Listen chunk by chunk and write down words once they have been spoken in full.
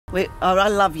I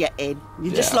love you, Ed.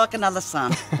 You're just like another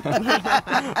son.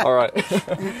 All right.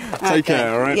 Take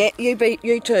care, all right? Yeah,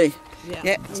 you too. Yeah.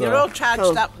 Yep. You're all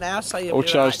charged up now, so you'll All be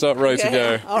charged up, ready to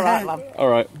go. All right, love. All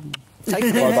right.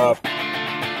 Take care. Bye, Bob.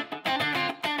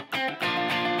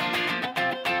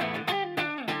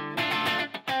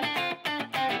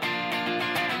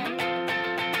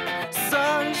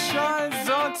 Sun shines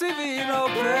on TV, no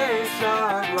place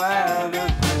I'd rather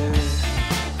be.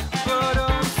 But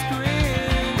on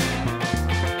screen,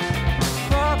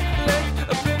 public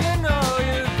opinion, oh,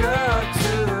 you got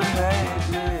to hate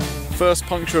me. First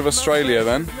puncture of Australia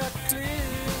then.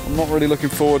 I'm not really looking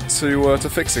forward to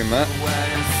fixing that. When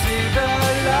you see the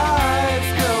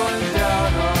lights going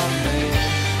down on me,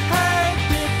 hey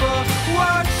people,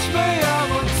 watch me,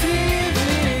 I'm on TV.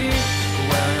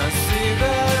 When I see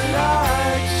the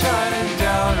lights shining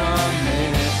down on me,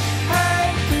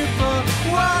 hey people,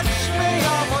 watch me,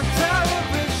 I'm on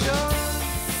television.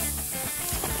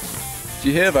 Do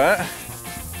you hear that?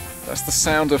 That's the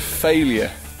sound of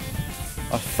failure.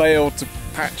 I failed to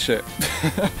patch it.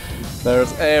 There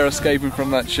is air escaping from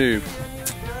that tube.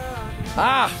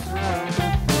 Ah!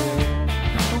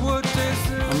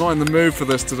 I'm not in the mood for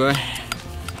this today,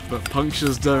 but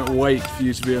punctures don't wait for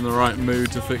you to be in the right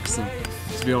mood to fix them.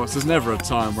 To be honest, there's never a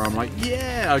time where I'm like,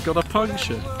 yeah, I got a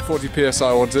puncture. 40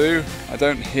 psi will do. I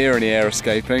don't hear any air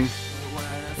escaping.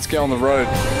 Let's get on the road.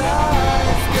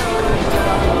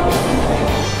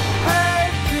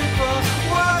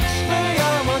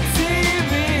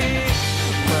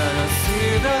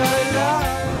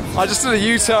 I just did a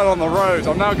U-turn on the road.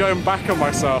 I'm now going back on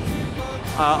myself.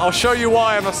 I'll show you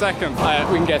why in a second.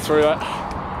 We can get through it.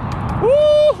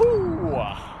 Woohoo!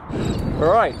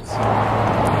 Right.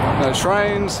 No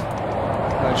trains.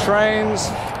 No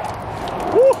trains.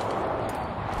 Woo!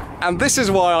 And this is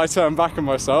why I turned back on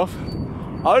myself.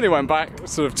 I only went back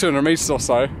sort of 200 meters or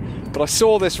so, but I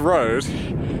saw this road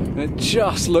and it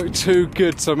just looked too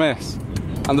good to miss.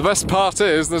 And the best part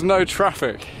is there's no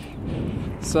traffic.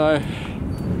 So,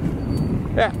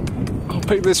 yeah, I'll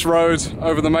pick this road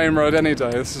over the main road any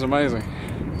day. This is amazing.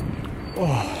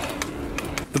 Oh.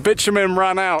 The bitumen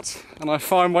ran out and I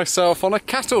find myself on a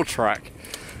cattle track.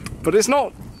 But it's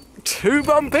not too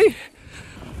bumpy.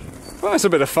 Well, it's a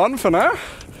bit of fun for now.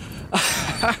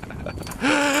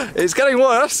 It's getting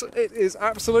worse. It is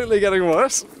absolutely getting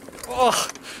worse. Oh.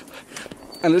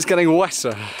 And it's getting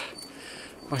wetter.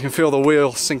 I can feel the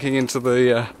wheel sinking into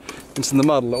the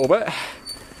mud a little bit.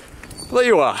 But there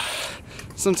you are.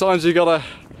 Sometimes you gotta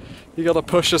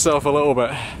push yourself a little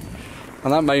bit.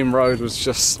 And that main road was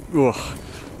just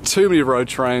too many road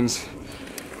trains,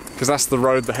 because that's the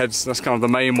road that heads. That's kind of the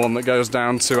main one that goes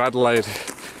down to Adelaide.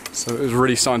 So it was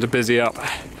really starting to busy up.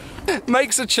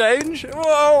 Makes a change.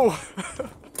 Whoa!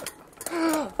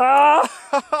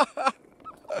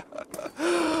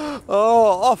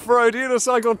 Oh, off-road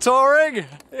unicycle touring.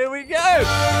 Here we go.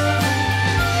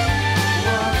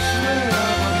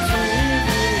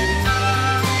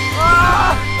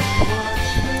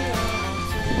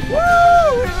 Woo!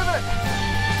 Isn't it?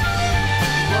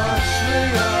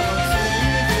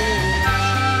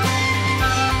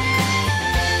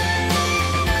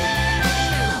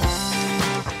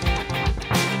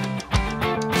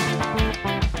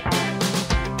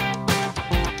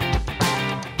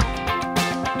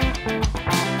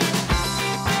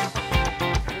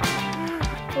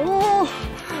 Oh,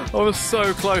 I was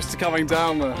so close to coming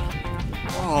down there.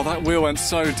 Oh, that wheel went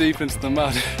so deep into the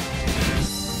mud.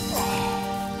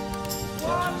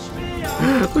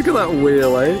 Look at that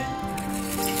wheel, eh?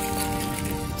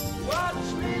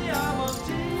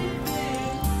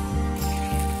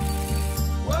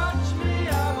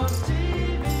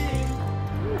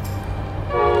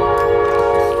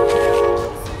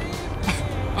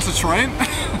 That's a train.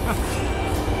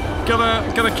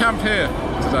 Gonna camp here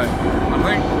today, I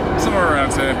think. Somewhere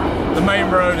around here. The main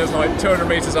road is like 200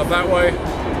 meters up that way.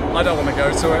 I don't want to go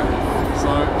to it, so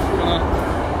I'm gonna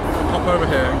pop over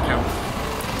here and camp.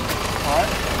 Alright.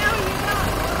 How are you going?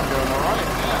 I'm doing alright,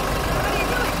 yeah. What are you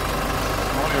doing?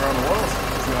 I'm all around the world,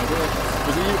 that's the idea.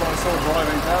 Was it you that I saw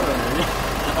driving down on me?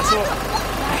 What the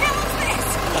hell is this?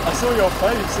 I saw your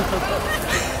face.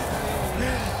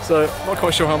 So, not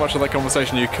quite sure how much of that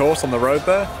conversation you caught on the road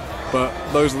there, but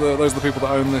those are the people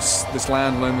that own this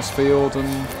land and own this field, and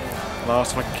I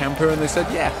asked if I could camp here and they said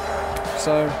yeah.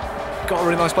 So, got a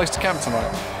really nice place to camp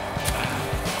tonight.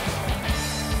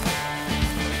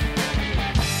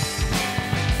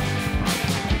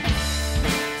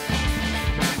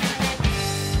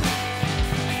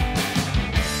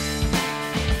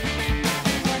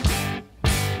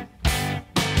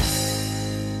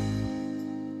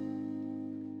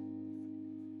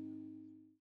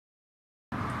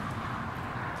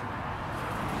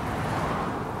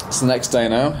 It's the next day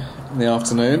now, in the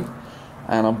afternoon,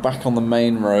 and I'm back on the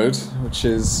main road, which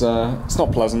is, it's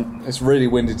not pleasant. It's really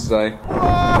windy today. But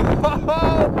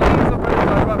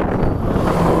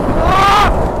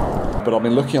I've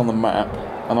been looking on the map,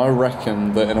 and I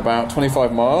reckon that in about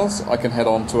 25 miles, I can head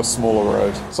on to a smaller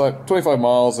road. So 25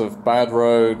 miles of bad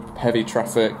road, heavy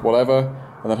traffic, whatever,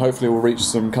 and then hopefully we'll reach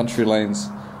some country lanes,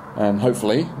 and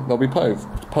hopefully they'll be paved.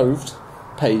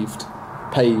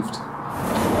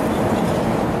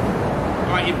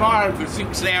 Right, you buy it for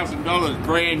 $6,000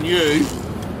 brand new,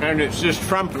 and it's just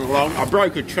trumping along. I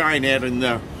broke a chain out in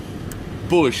the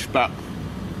bush, but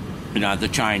you know the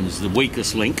chain's the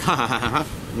weakest link. The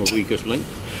weakest link.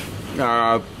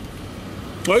 Well,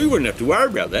 you wouldn't have to worry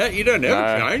about that. You don't have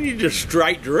a chain. You're just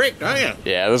straight direct, aren't you?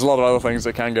 Yeah, there's a lot of other things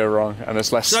that can go wrong, and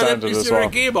it's less standard as well. Is there a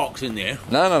gearbox in there?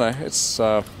 No. It's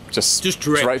just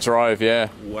direct drive. Yeah.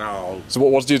 Wow. So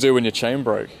what do you do when your chain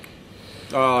broke?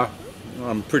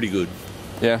 I'm pretty good.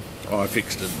 Yeah. I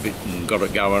fixed it a bit and got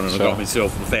it going, and I got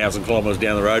myself 1,000 kilometres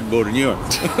down the road and bought a new one.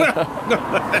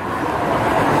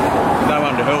 No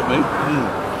one to help me.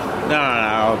 No,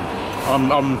 I'm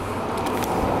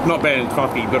not bad at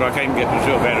coffee, but I can get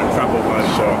myself out of trouble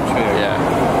most times.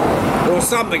 Yeah. Or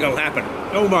something will happen.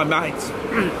 All my mates,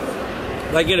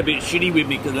 they get a bit shitty with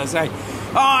me because they say,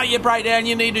 "Oh, you break down,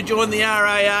 you need to join the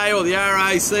RAA or the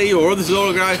RAC or this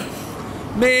all." Go,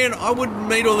 man, I wouldn't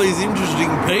meet all these interesting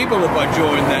people if I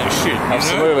joined that shit.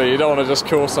 Absolutely, you don't want to just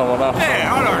call someone up.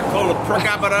 Yeah, I don't call a prick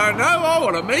up I don't know. I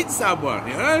want to meet someone,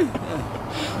 you know.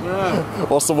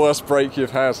 What's the worst break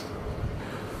you've had?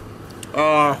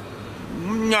 No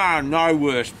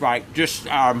worst break. Just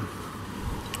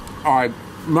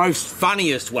most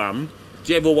funniest one.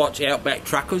 Do you ever watch Outback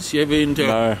Truckers? You ever into?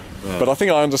 No, but I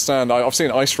think I understand. I've seen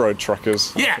ice road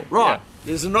truckers. Yeah, right. Yeah.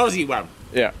 There's an Aussie one.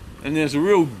 Yeah. And there's a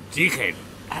real dickhead,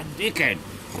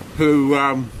 who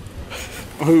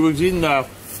was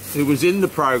in the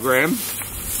program,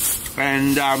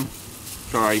 and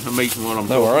sorry, I'm eating while I'm talking.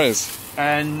 No worries.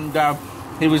 And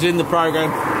he was in the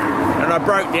program, and I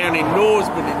broke down in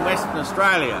Norseman in Western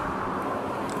Australia,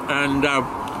 and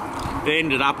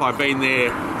ended up I've been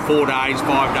there 4 days,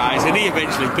 5 days, and he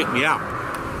eventually picked me up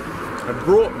and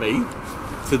brought me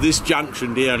to this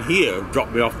junction down here,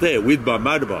 dropped me off there with my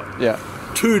motorbike. Yeah.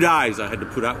 2 days I had to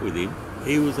put up with him.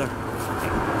 He was a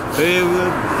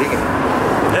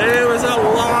dickhead. He was a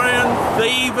lion,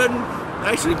 thieving.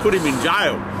 Actually put him in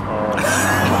jail. Oh.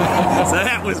 So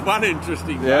that was one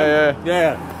interesting one.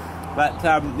 Yeah. But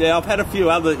yeah, I've had a few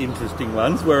other interesting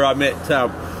ones where I met a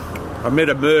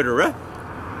murderer.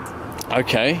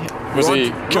 Okay. Was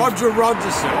he Roger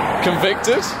Rogerson.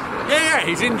 convicted? Yeah,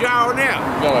 he's in jail now.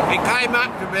 Got it. He came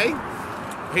up to me.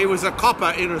 He was a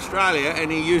copper in Australia, and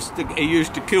he used to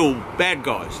kill bad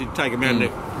guys. He'd take them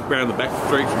around the back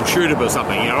streets and shoot them or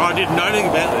something. You know, I didn't know anything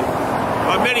about it.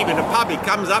 I met him in a pub. He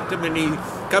comes up to me and he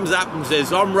comes up and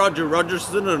says, "I'm Roger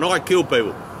Rogerson and I kill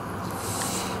people."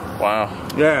 Wow.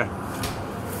 Yeah.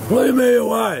 Blew me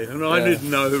away. And I didn't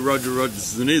know who Roger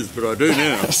Rogerson is, but I do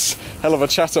now. Hell of a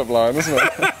chat-up line, isn't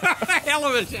it? Hell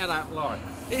of a shut-up line.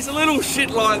 He's a little shit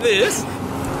like this.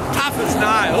 Tough as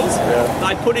nails. Yeah.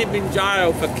 They put him in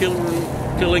jail for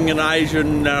killing an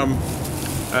Asian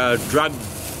drug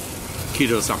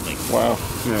kid or something. Wow.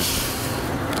 Yeah.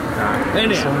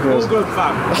 Anyhow, all good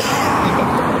fun.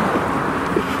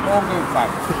 All good fun.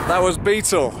 That was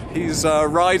Beetle. He's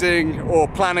riding or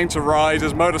planning to ride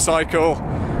his motorcycle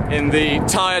in the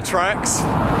tyre tracks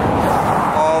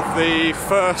of the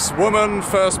first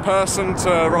person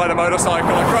to ride a motorcycle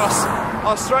across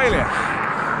Australia.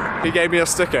 He gave me a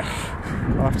sticker.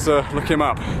 I'll have to look him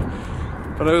up.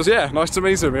 But it was, nice to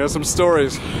meet him. He has some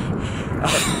stories.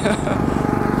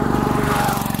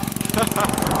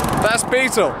 That's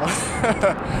Beetle.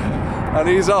 And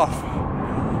he's off.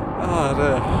 Oh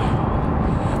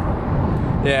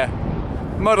dear. Yeah.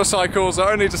 Motorcycles are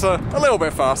only just a little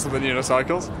bit faster than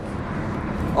unicycles.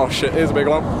 Oh shit, here's a big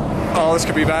one. Oh, this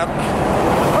could be bad.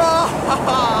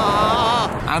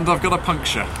 And I've got a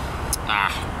puncture.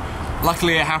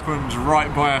 Luckily it happened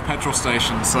right by a petrol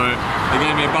station, so they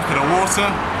gave me a bucket of water.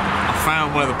 I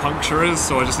found where the puncture is,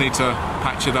 so I just need to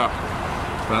patch it up.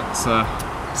 But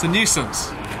it's a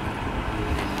nuisance.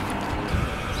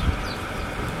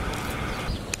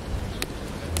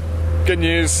 Good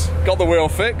news, got the wheel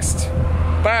fixed.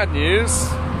 Bad news,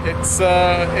 it's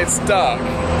dark.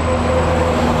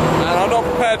 And I'm not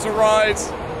prepared to ride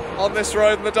on this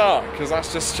road in the dark, because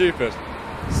that's just stupid.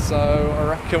 So I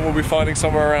reckon we'll be finding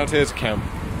somewhere around here to camp.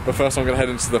 But first I'm going to head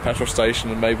into the petrol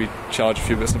station and maybe charge a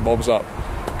few bits and bobs up.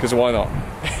 Because why not?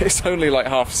 It's only like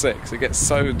 6:30. It gets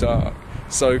so dark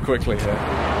so quickly here.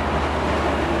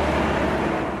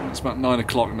 It's about 9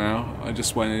 o'clock now. I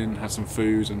just went in, had some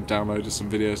food and downloaded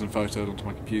some videos and photos onto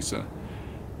my computer.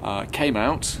 Came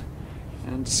out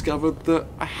and discovered that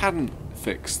I hadn't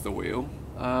fixed the wheel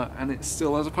and it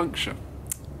still has a puncture.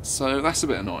 So that's a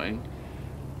bit annoying.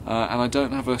 And I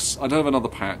don't have another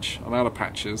patch. I'm out of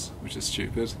patches, which is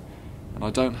stupid. And I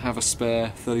don't have a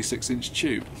spare 36-inch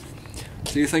tube.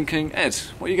 So you're thinking, Ed,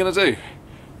 what are you going to do?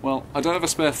 Well, I don't have a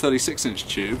spare 36-inch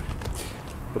tube,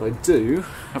 but I do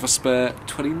have a spare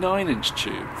 29-inch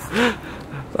tube.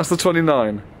 That's the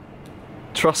 29.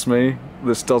 Trust me,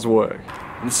 this does work.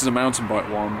 And this is a mountain bike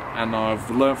one, and I've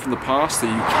learned from the past that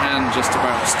you can just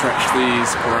about stretch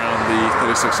these around the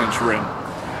 36-inch rim.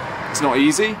 It's not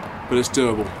easy, but it's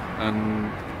doable,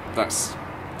 and that's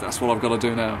what I've got to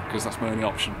do now, because that's my only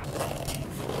option.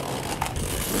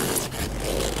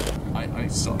 I need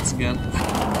to start this again.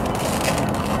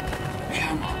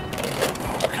 Come on.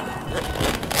 Come on.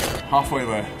 Halfway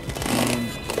there.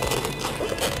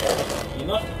 You're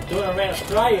not doing around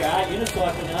Australia, are you?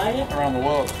 Unicycling, are you? Around the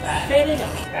world. Fair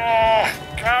enough.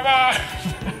 Come on!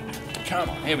 Come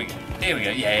on, here we go. Here we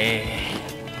go, yeah.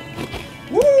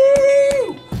 Woo!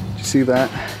 Do you see that?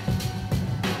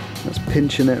 That's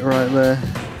pinching it right there.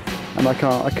 And I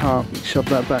can't shove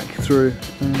that back through.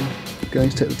 Going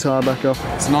to take the tyre back off.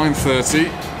 It's 9:30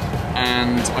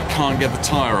 and I can't get the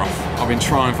tyre off. I've been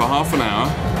trying for half an hour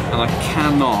and I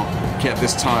cannot get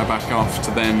this tyre back off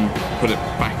to then put it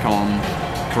back on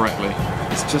correctly.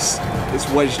 It's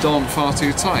wedged on far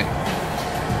too tight.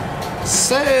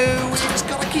 So we've just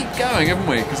got to keep going, haven't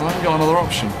we? Because I haven't got another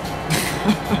option.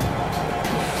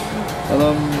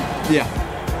 And yeah,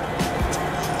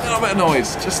 a little bit annoyed,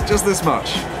 just this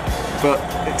much, but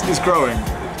it's growing.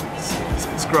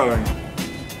 It's growing.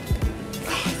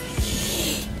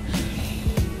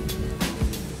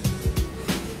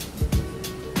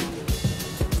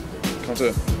 Can't do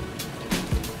it.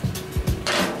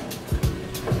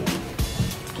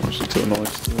 I'm actually too annoyed.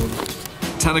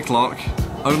 10 o'clock,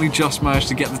 only just managed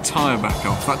to get the tyre back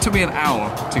off. That took me an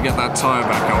hour to get that tyre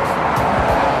back off.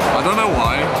 I don't know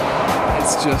why.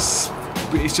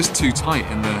 It's just too tight,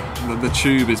 and the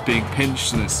tube is being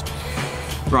pinched, and it's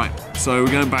right. So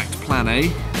we're going back to Plan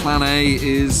A. Plan A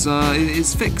is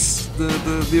fix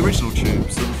the original tube,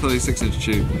 so the 36-inch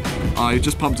tube. I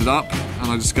just pumped it up,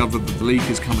 and I discovered that the leak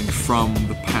is coming from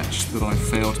the patch that I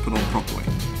failed to put on properly.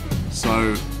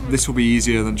 So this will be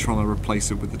easier than trying to replace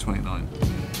it with the 29.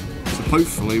 So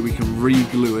hopefully we can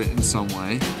re-glue it in some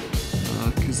way,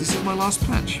 because this is my last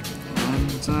patch,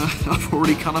 and I've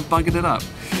already kind of buggered it up.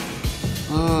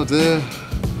 Oh dear.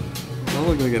 I'm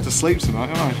not going to get to sleep tonight,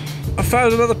 am I? I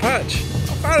found another patch!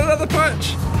 I found another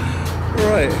patch!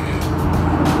 Right.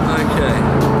 Okay.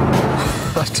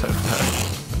 I don't know.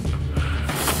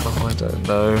 Oh, I don't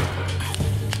know.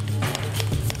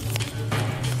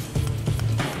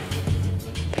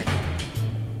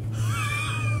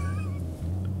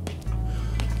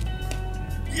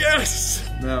 Yes!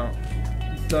 Now,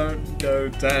 don't go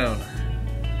down.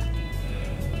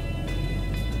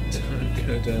 Don't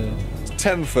go down. It's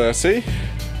 10:30.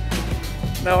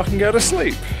 Now I can go to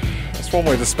sleep. That's one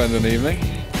way to spend an evening.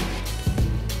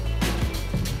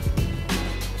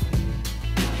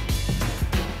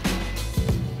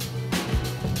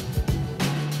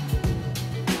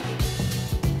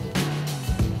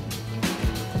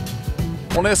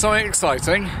 Well, here's something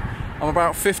exciting. I'm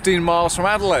about 15 miles from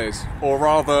Adelaide, or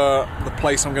rather the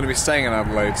place I'm going to be staying in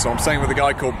Adelaide. So I'm staying with a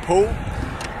guy called Paul,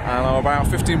 and I'm about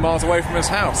 15 miles away from his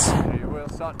house. You were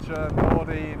such a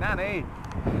naughty nanny.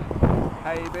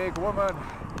 Hey big woman,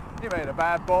 you made a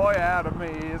bad boy out of me,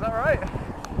 is that right?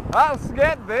 Let's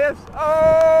get this.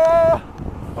 Oh,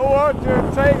 won't you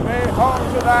take me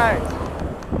home tonight?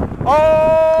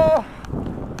 Oh,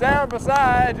 down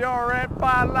beside your red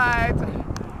light.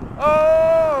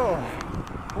 Oh,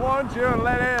 won't you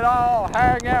let it all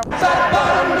hang out?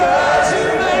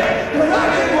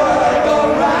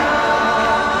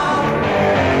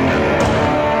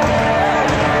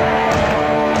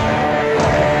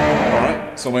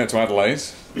 Alright, so we're to Adelaide.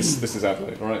 This is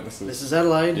Adelaide, right? This is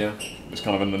Adelaide. Yeah, it's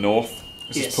kind of in the north.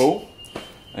 This is Paul,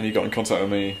 and you got in contact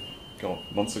with me, God,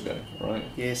 months ago, right?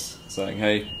 Yes. Saying,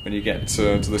 hey, when you get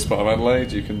to this part of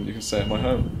Adelaide, you can stay at my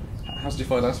home. How did you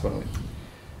find us, by the way?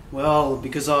 Well,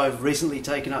 because I've recently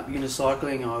taken up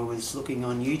unicycling, I was looking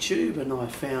on YouTube and I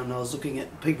found I was looking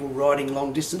at people riding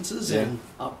long distances and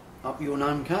up your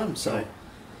name came. So,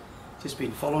 just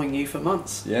been following you for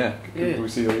months. Yeah, can we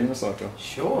see your unicycle?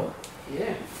 Sure,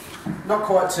 yeah. Not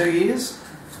quite 2 years.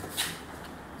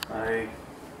 So,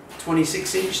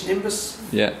 26-inch Nimbus.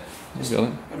 Yeah, you got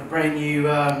it. Got a brand new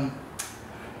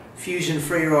Fusion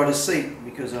Freerider seat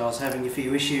because I was having a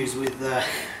few issues with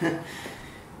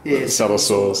saddle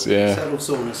sores, yeah. Saddle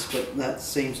soreness, but that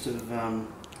seems to have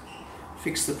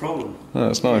fixed the problem. Oh,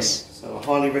 that's nice. Yeah, so I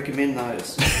highly recommend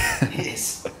those.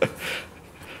 Yes.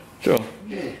 Sure.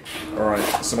 Yeah.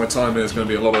 Alright, so my time here is going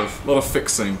to be a lot of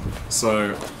fixing.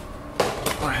 So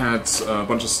I had a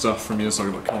bunch of stuff from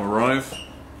Unicycle.com arrive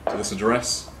to this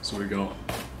address. So we got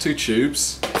 2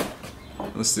 tubes,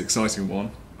 and this is the exciting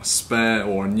one, a spare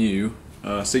or a new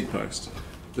seat post.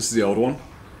 This is the old one,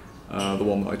 the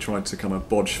one that I tried to kind of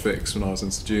bodge fix when I was in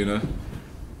Ceduna.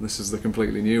 This is the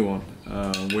completely new one,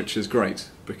 which is great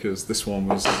because this one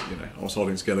was, you know, I was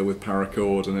holding together with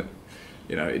paracord and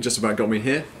it just about got me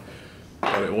here,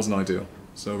 but it wasn't ideal.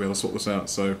 So we had to sort this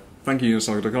out. So thank you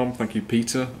Unicycle.com, thank you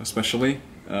Peter especially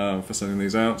for sending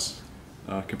these out,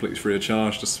 completely free of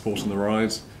charge, just supporting the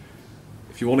rides.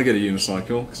 If you want to get a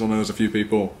unicycle, because I know there's a few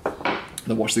people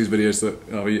that watch these videos that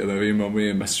have emailed me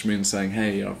and messaged me and saying,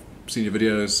 hey, I've seen your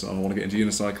videos, I want to get into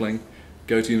unicycling,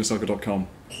 go to unicycle.com.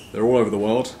 They're all over the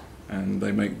world and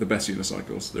they make the best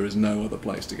unicycles. There is no other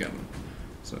place to get them.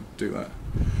 So do that.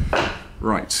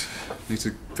 Right, need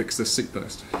to fix this seat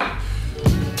post.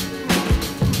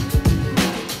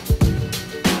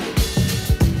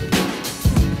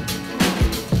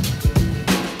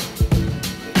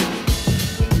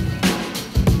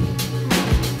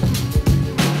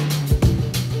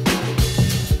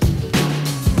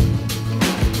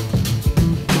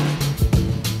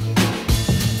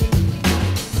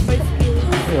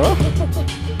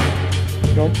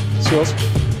 Go on, it's yours.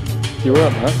 You were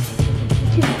up there.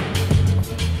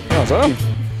 Well done.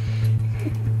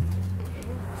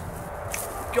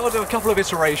 Got to do a couple of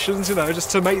iterations, you know,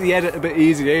 just to make the edit a bit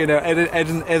easier. You know, Ed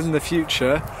in the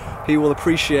future, he will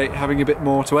appreciate having a bit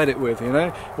more to edit with. You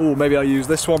know, oh, maybe I use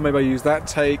this one, maybe I use that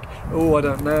take. Oh, I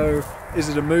don't know. Is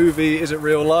it a movie? Is it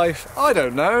real life? I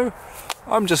don't know.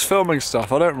 I'm just filming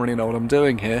stuff. I don't really know what I'm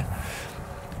doing here.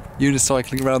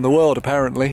 Unicycling around the world, apparently.